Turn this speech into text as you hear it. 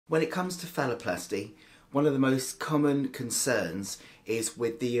When it comes to phalloplasty, one of the most common concerns is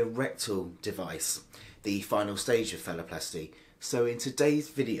with the erectile device, the final stage of phalloplasty. So in today's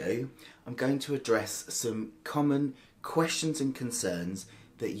video, I'm going to address some common questions and concerns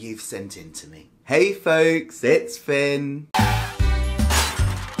that you've sent in to me. Hey folks, it's Finn.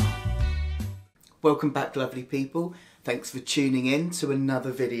 Welcome back, lovely people. Thanks for tuning in to another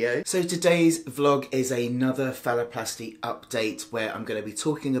video. So today's vlog is another phalloplasty update where I'm going to be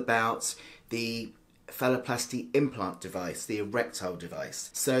talking about the phalloplasty implant device, the erectile device.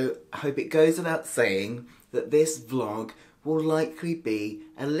 So I hope it goes without saying that this vlog will likely be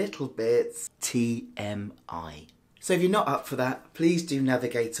a little bit TMI. So if you're not up for that, please do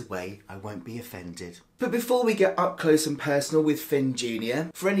navigate away, I won't be offended. But before we get up close and personal with Finn Jr.,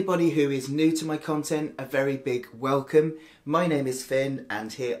 for anybody who is new to my content, a very big welcome. My name is Finn,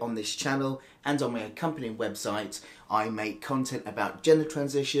 and here on this channel and on my accompanying website, I make content about gender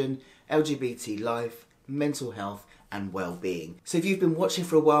transition, LGBT life, mental health and well-being. So if you've been watching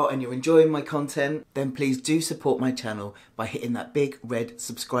for a while and you're enjoying my content, then please do support my channel by hitting that big red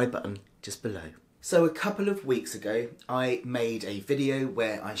subscribe button just below. So a couple of weeks ago, I made a video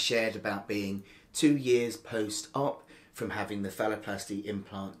where I shared about being 2 years post-op from having the phalloplasty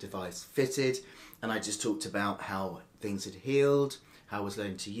implant device fitted, and I just talked about how things had healed, how I was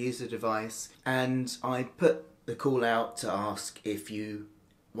learning to use the device, and I put the call out to ask if you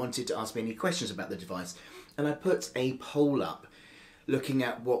wanted to ask me any questions about the device, and I put a poll up looking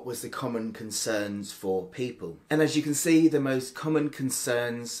at what was the common concerns for people. And as you can see, the most common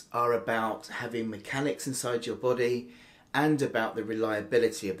concerns are about having mechanics inside your body and about the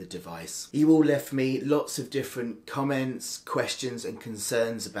reliability of the device. You all left me lots of different comments, questions and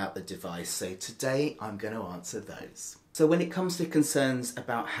concerns about the device, so today I'm going to answer those. So when it comes to concerns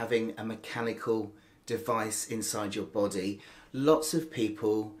about having a mechanical device inside your body, lots of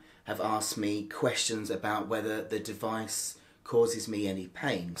people have asked me questions about whether the device causes me any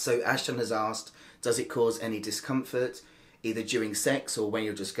pain. So Ashton has asked, does it cause any discomfort, either during sex or when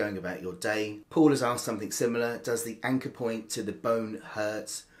you're just going about your day? Paul has asked something similar, does the anchor point to the bone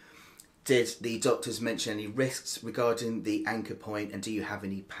hurt? Did the doctors mention any risks regarding the anchor point, and do you have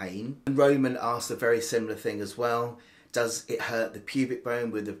any pain? And Roman asked a very similar thing as well, does it hurt the pubic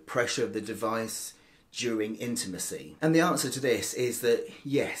bone with the pressure of the device during intimacy? And the answer to this is that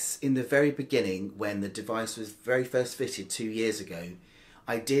yes, in the very beginning when the device was very first fitted 2 years ago,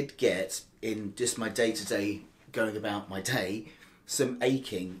 I did get, in just my day-to-day going about my day, some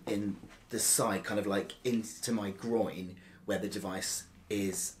aching in the side, kind of like into my groin where the device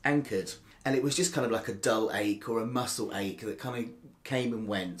is anchored, and it was just kind of like a dull ache or a muscle ache that kind of came and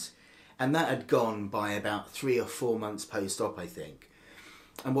went, and that had gone by about 3 or 4 months post-op, I think.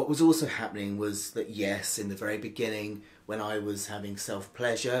 And what was also happening was that yes, in the very beginning when I was having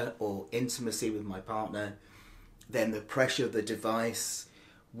self-pleasure or intimacy with my partner, then the pressure of the device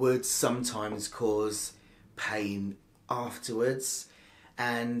would sometimes cause pain afterwards,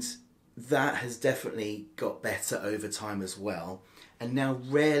 and that has definitely got better over time as well, and now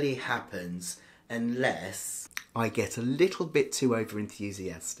rarely happens unless I get a little bit too over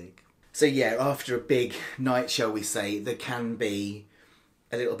enthusiastic. So yeah, after a big night, shall we say, there can be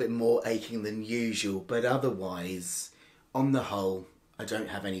a little bit more aching than usual, but otherwise, on the whole, I don't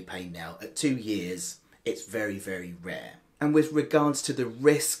have any pain now. At 2 years, it's very, very rare. And with regards to the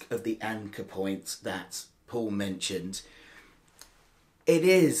risk of the anchor point that Paul mentioned, it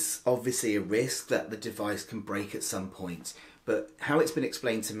is obviously a risk that the device can break at some point, but how it's been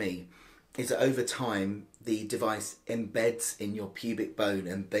explained to me is that over time, the device embeds in your pubic bone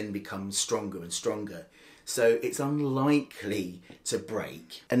and then becomes stronger and stronger. So it's unlikely to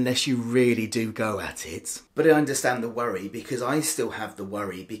break unless you really do go at it. But I understand the worry, because I still have the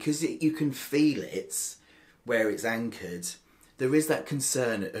worry, because you can feel it where it's anchored. There is that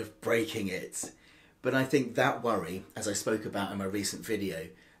concern of breaking it. But I think that worry, as I spoke about in my recent video,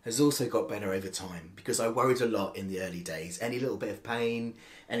 has also got better over time, because I worried a lot in the early days. Any little bit of pain,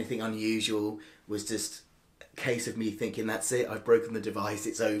 anything unusual was just a case of me thinking, that's it, I've broken the device,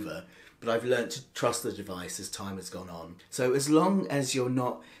 it's over. But I've learnt to trust the device as time has gone on. So as long as you're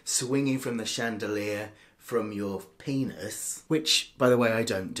not swinging from the chandelier from your penis, which, by the way, I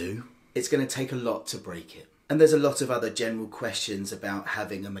don't do, it's going to take a lot to break it. And there's a lot of other general questions about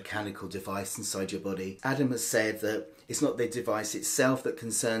having a mechanical device inside your body. Adam has said that it's not the device itself that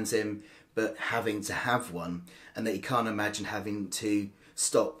concerns him, but having to have one, and that he can't imagine having to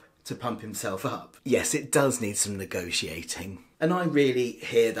stop to pump himself up. Yes, it does need some negotiating. And I really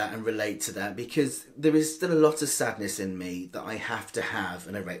hear that and relate to that, because there is still a lot of sadness in me that I have to have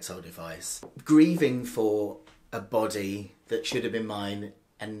an erectile device. Grieving for a body that should have been mine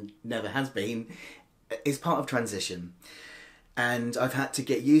and never has been, is part of transition. And I've had to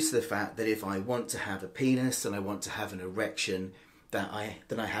get used to the fact that if I want to have a penis and I want to have an erection, then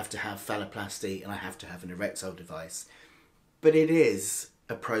I have to have phalloplasty and I have to have an erectile device. But it is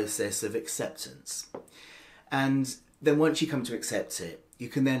a process of acceptance. And then once you come to accept it, you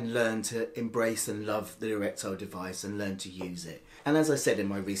can then learn to embrace and love the erectile device and learn to use it. And as I said in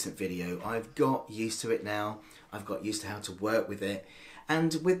my recent video, I've got used to it now. I've got used to how to work with it.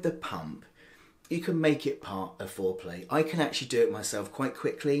 And with the pump, you can make it part of foreplay. I can actually do it myself quite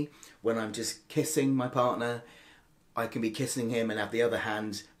quickly when I'm just kissing my partner. I can be kissing him and have the other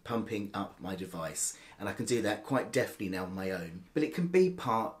hand pumping up my device. And I can do that quite deftly now on my own. But it can be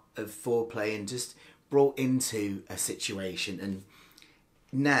part of foreplay and just brought into a situation. And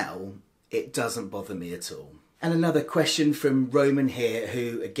now it doesn't bother me at all. And another question from Roman here,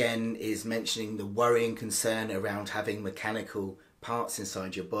 who again is mentioning the worrying concern around having mechanical parts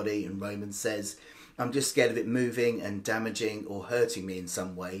inside your body. And Roman says, I'm just scared of it moving and damaging or hurting me in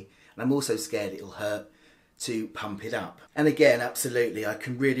some way. And I'm also scared it'll hurt to pump it up. And again, absolutely, I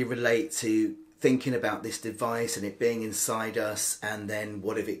can really relate to thinking about this device and it being inside us, and then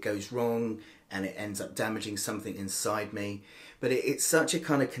what if it goes wrong and it ends up damaging something inside me. But it's such a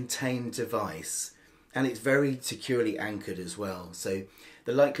kind of contained device, and it's very securely anchored as well. So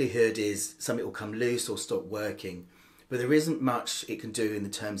the likelihood is something will come loose or stop working, but there isn't much it can do in the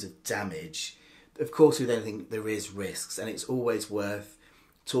terms of damage. Of course, with anything there is risks, and it's always worth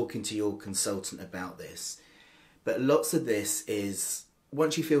talking to your consultant about this. But lots of this is,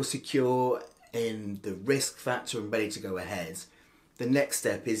 once you feel secure in the risk factor and ready to go ahead, the next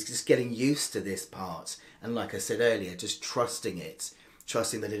step is just getting used to this part. And like I said earlier, just trusting it,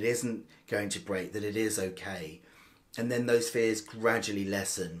 trusting that it isn't going to break, that it is okay. And then those fears gradually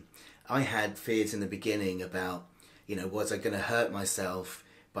lessen. I had fears in the beginning about, was I going to hurt myself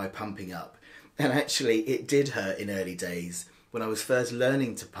by pumping up? And actually it did hurt in early days when I was first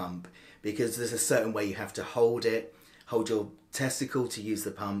learning to pump, because there's a certain way you have to hold it, hold your testicle to use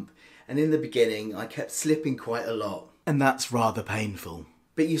the pump. And in the beginning, I kept slipping quite a lot. And that's rather painful.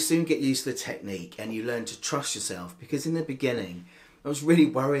 But you soon get used to the technique and you learn to trust yourself, because in the beginning, I was really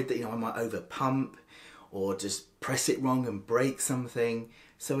worried that, I might over pump or just press it wrong and break something.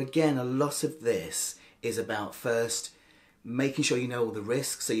 So again, a lot of this is about first making sure you know all the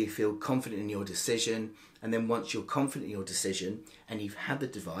risks so you feel confident in your decision. And then once you're confident in your decision and you've had the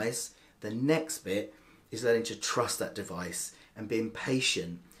device, the next bit is learning to trust that device and being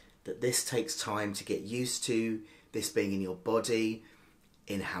patient that this takes time to get used to, this being in your body,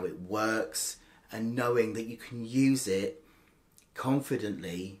 in how it works, and knowing that you can use it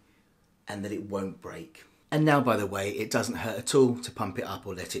confidently and that it won't break. And now, by the way, it doesn't hurt at all to pump it up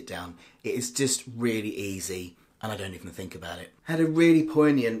or let it down. It is just really easy, and I don't even think about it. I had a really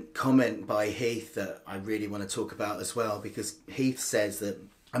poignant comment by Heath that I really want to talk about as well, because Heath says that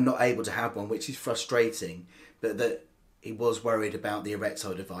I'm not able to have one, which is frustrating, but that he was worried about the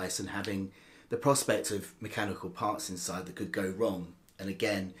erectile device and having the prospect of mechanical parts inside that could go wrong. And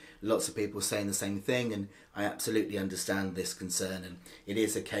again, lots of people saying the same thing, and I absolutely understand this concern. And it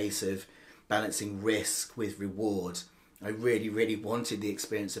is a case of balancing risk with reward. I really, really wanted the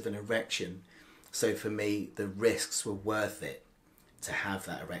experience of an erection. So for me, the risks were worth it to have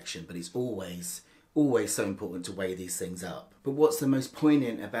that erection. But it's always so important to weigh these things up. But what's the most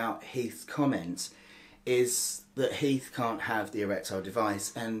poignant about Heath's comment is that Heath can't have the erectile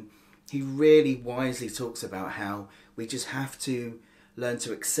device, and he really wisely talks about how we just have to learn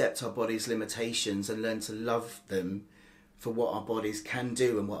to accept our body's limitations and learn to love them for what our bodies can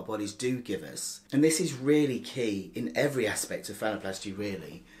do and what our bodies do give us. And this is really key in every aspect of phalloplasty,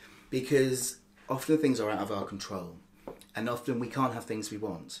 really, because often things are out of our control, and often we can't have things we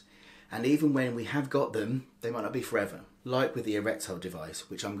want. And even when we have got them, they might not be forever. Like with the erectile device,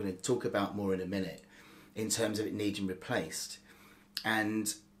 which I'm going to talk about more in a minute, in terms of it needing replaced.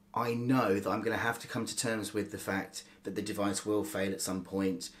 And I know that I'm going to have to come to terms with the fact that the device will fail at some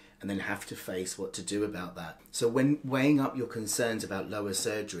point, and then have to face what to do about that. So when weighing up your concerns about lower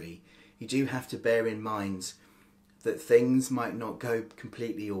surgery, you do have to bear in mind that things might not go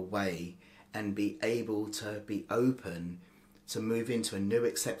completely your way, and be able to be open to move into a new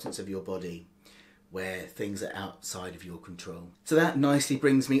acceptance of your body where things are outside of your control. So that nicely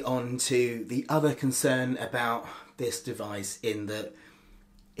brings me on to the other concern about this device, in that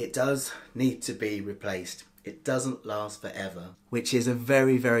it does need to be replaced. It doesn't last forever, which is a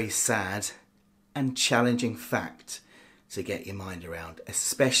very, very sad and challenging fact to get your mind around,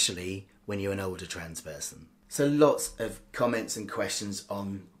 especially when you're an older trans person. So lots of comments and questions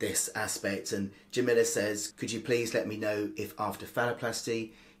on this aspect, and Jamila says, could you please let me know if after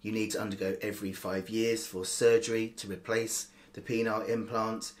phalloplasty you need to undergo every 5 years for surgery to replace the penile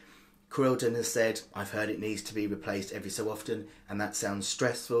implant? Quilden has said, I've heard it needs to be replaced every so often and that sounds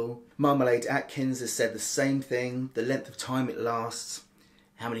stressful. Marmalade Atkins has said the same thing, the length of time it lasts,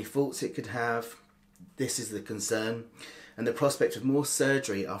 how many faults it could have, this is the concern. And the prospect of more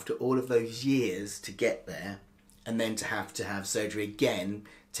surgery after all of those years to get there and then to have surgery again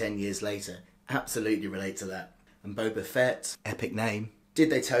 10 years later. Absolutely relate to that. And Boba Fett, epic name. Did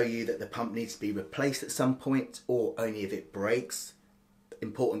they tell you that the pump needs to be replaced at some point or only if it breaks?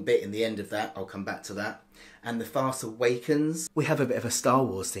 Important bit in the end of that, I'll come back to that. And the Fast Awakens. We have a bit of a Star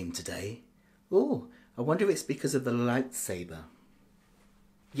Wars theme today. Oh, I wonder if it's because of the lightsaber.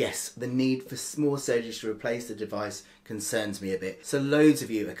 Yes, the need for more surgeries to replace the device concerns me a bit. So loads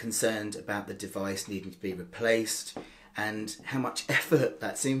of you are concerned about the device needing to be replaced and how much effort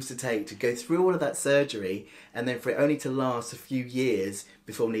that seems to take to go through all of that surgery and then for it only to last a few years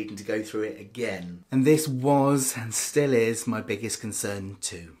before needing to go through it again. And this was and still is my biggest concern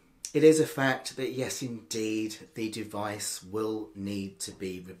too. It is a fact that yes indeed the device will need to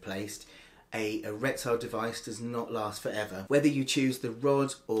be replaced. A erectile device does not last forever. Whether you choose the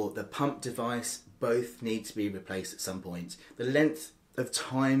rod or the pump device, both need to be replaced at some point. The length of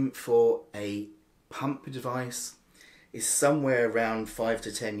time for a pump device is somewhere around 5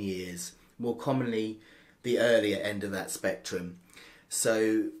 to 10 years, more commonly the earlier end of that spectrum.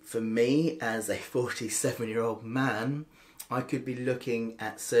 So for me, as a 47-year-old man, I could be looking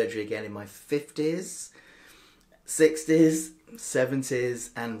at surgery again in my 50s, 60s, 70s,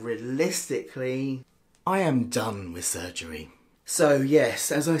 and realistically, I am done with surgery. So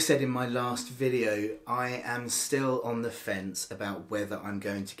yes, as I said in my last video, I am still on the fence about whether I'm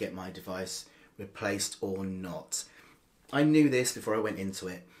going to get my device replaced or not. I knew this before I went into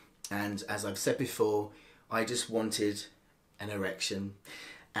it, and as I've said before, I just wanted an erection,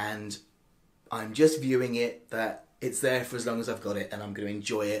 and I'm just viewing it that it's there for as long as I've got it, and I'm going to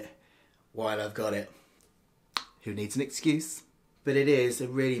enjoy it while I've got it. Who needs an excuse? But it is a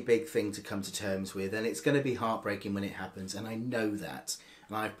really big thing to come to terms with, and it's going to be heartbreaking when it happens, and I know that,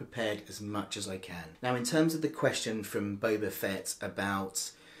 and I've prepared as much as I can. Now, in terms of the question from Boba Fett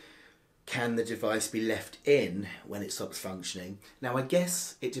about can the device be left in when it stops functioning? Now, I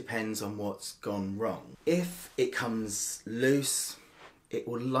guess it depends on what's gone wrong. If it comes loose, it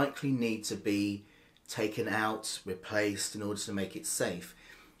will likely need to be taken out, replaced in order to make it safe.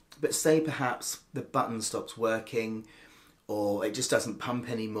 But say perhaps the button stops working or it just doesn't pump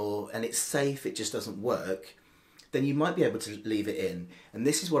anymore and it's safe, it just doesn't work, then you might be able to leave it in. And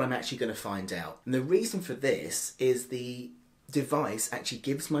this is what I'm actually going to find out. And the reason for this is the device actually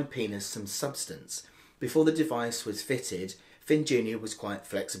gives my penis some substance. Before the device was fitted, Finn Jr. was quite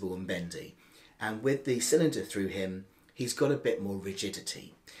flexible and bendy. And with the cylinder through him, he's got a bit more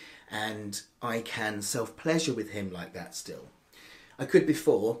rigidity. And I can self-pleasure with him like that still. I could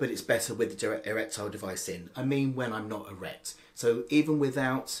before, but it's better with the erectile device in. I mean when I'm not erect. So even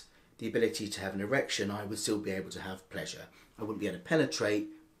without the ability to have an erection, I would still be able to have pleasure. I wouldn't be able to penetrate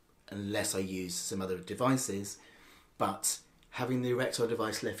unless I use some other devices, but having the erectile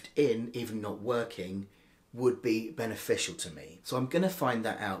device left in, even not working, would be beneficial to me. So I'm going to find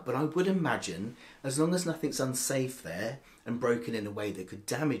that out, but I would imagine as long as nothing's unsafe there and broken in a way that could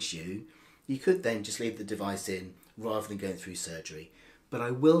damage you, you could then just leave the device in rather than going through surgery. But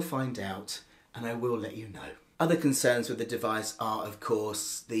I will find out and I will let you know. Other concerns with the device are, of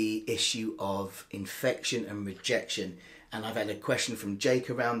course, the issue of infection and rejection. And I've had a question from Jake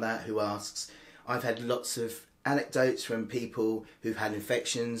around that who asks, I've had lots of anecdotes from people who've had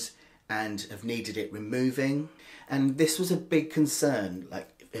infections and have needed it removing. And this was a big concern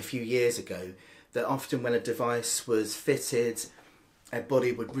like a few years ago, that often when a device was fitted, a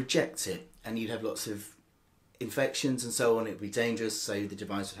body would reject it and you'd have lots of infections and so on. It would be dangerous, so the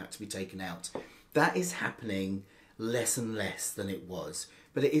device would have to be taken out. That is happening less and less than it was,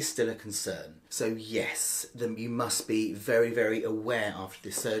 but it is still a concern. So yes, you must be very, very aware after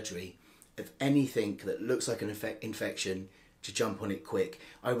the surgery of anything that looks like an infection to jump on it quick.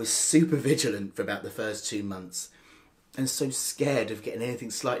 I was super vigilant for about the first 2 months and so scared of getting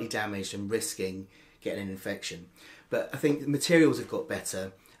anything slightly damaged and risking getting an infection. But I think the materials have got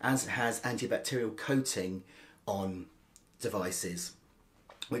better, as has antibacterial coating on devices,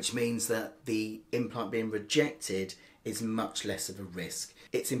 which means that the implant being rejected is much less of a risk.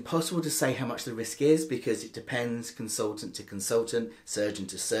 It's impossible to say how much the risk is because it depends consultant to consultant, surgeon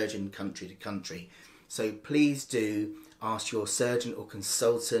to surgeon, country to country. So please do ask your surgeon or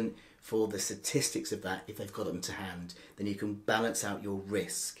consultant for the statistics of that if they've got them to hand. Then you can balance out your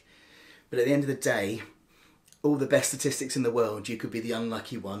risk. But at the end of the day, all the best statistics in the world, you could be the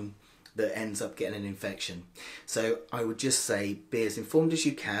unlucky one that ends up getting an infection. So I would just say be as informed as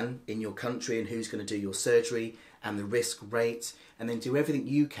you can in your country and who's going to do your surgery and the risk rate, and then do everything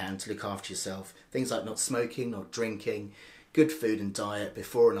you can to look after yourself. Things like not smoking, not drinking, good food and diet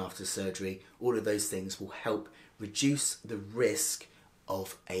before and after surgery. All of those things will help reduce the risk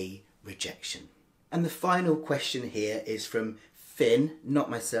of a rejection. And the final question here is from Finn,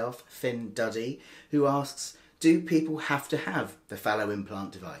 not myself, Finn Duddy, who asks, do people have to have the Phallo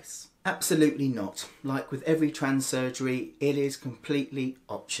implant device? Absolutely not. Like with every trans surgery, it is completely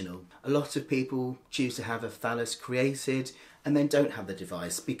optional. A lot of people choose to have a phallus created and then don't have the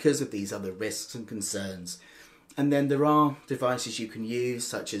device because of these other risks and concerns. And then there are devices you can use,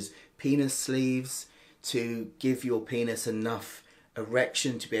 such as penis sleeves, to give your penis enough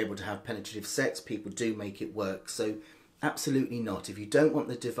erection to be able to have penetrative sex. People do make it work. So absolutely not. If you don't want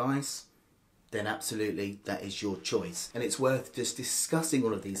the device, then absolutely that is your choice. And it's worth just discussing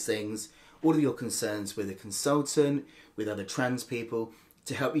all of these things, all of your concerns with a consultant, with other trans people,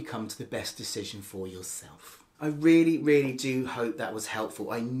 to help you come to the best decision for yourself. I really, really do hope that was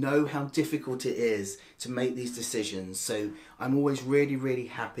helpful. I know how difficult it is to make these decisions, so I'm always really, really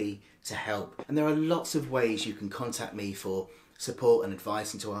happy to help. And there are lots of ways you can contact me for support and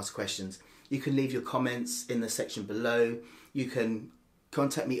advice and to ask questions. You can leave your comments in the section below. You can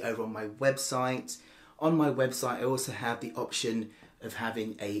contact me over on my website. On my website, I also have the option of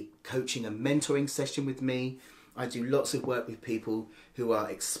having a coaching and mentoring session with me. I do lots of work with people who are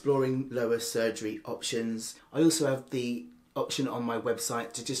exploring lower surgery options. I also have the option on my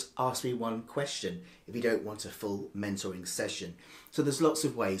website to just ask me one question if you don't want a full mentoring session. So there's lots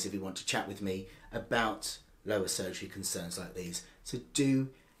of ways if you want to chat with me about lower surgery concerns like these. So do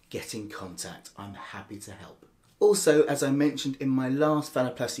get in contact. I'm happy to help. Also, as I mentioned in my last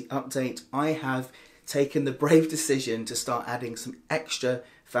phalloplasty update, I have taken the brave decision to start adding some extra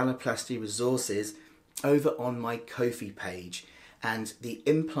phalloplasty resources over on my Ko-fi page. And the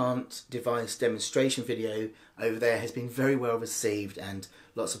implant device demonstration video over there has been very well received, and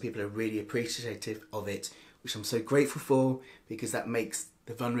lots of people are really appreciative of it, which I'm so grateful for, because that makes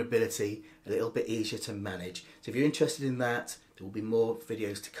the vulnerability a little bit easier to manage. So if you're interested in that, there will be more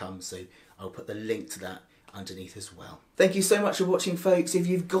videos to come, so I'll put the link to that underneath as well. Thank you so much for watching, folks. If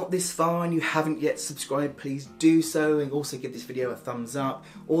you've got this far and you haven't yet subscribed, please do so, and also give this video a thumbs up.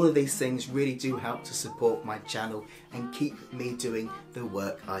 All of these things really do help to support my channel and keep me doing the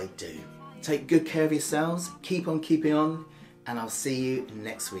work I do. Take good care of yourselves, keep on keeping on, and I'll see you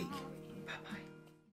next week.